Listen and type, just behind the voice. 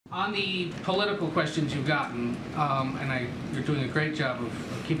On the political questions you've gotten, you're doing a great job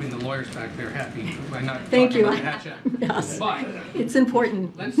of keeping the lawyers back there happy by not Thank talking you. about the hat check. Yes. But it's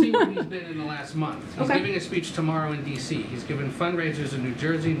important. let's see where he's been in the last month. He's Okay. giving a speech tomorrow in D.C. He's given fundraisers in New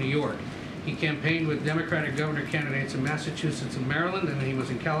Jersey, New York. He campaigned with Democratic governor candidates in Massachusetts and Maryland, and then he was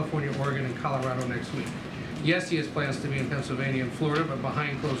in California, Oregon, and Colorado next week. Yes, he has plans to be in Pennsylvania and Florida, but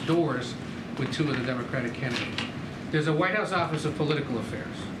behind closed doors with two of the Democratic candidates. There's a White House Office of Political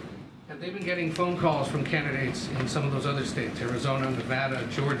Affairs. And they've been getting phone calls from candidates in some of those other states, Arizona, Nevada,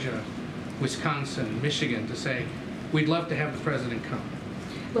 Georgia, Wisconsin, Michigan, to say, we'd love to have the president come.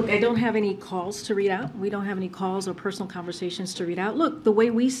 Look, I don't have any calls to read out. We don't have any calls or personal conversations to read out. Look, the way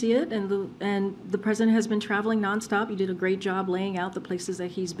we see it, and the president has been traveling nonstop. He did a great job laying out the places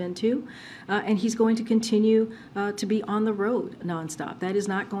that he's been to, and he's going to continue to be on the road nonstop. That is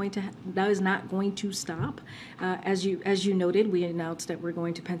not going to stop. As you noted, we announced that we're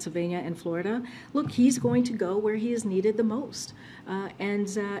going to Pennsylvania and Florida. Look, he's going to go where he is needed the most,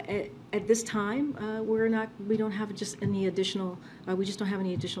 at this time, we don't have just any additional. We just don't have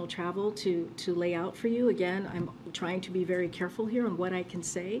any additional travel to lay out for you. Again, I'm trying to be very careful here on what I can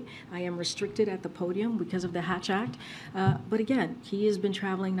say. I am restricted at the podium because of the Hatch Act. But again, he has been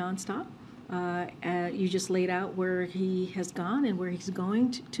traveling nonstop. You just laid out where he has gone and where he's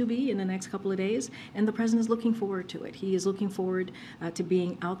going to be in the next couple of days, and the president is looking forward to it. He is looking forward to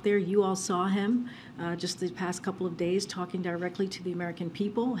being out there. You all saw him just the past couple of days talking directly to the American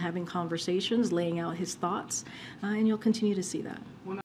people, having conversations, laying out his thoughts, and you'll continue to see that.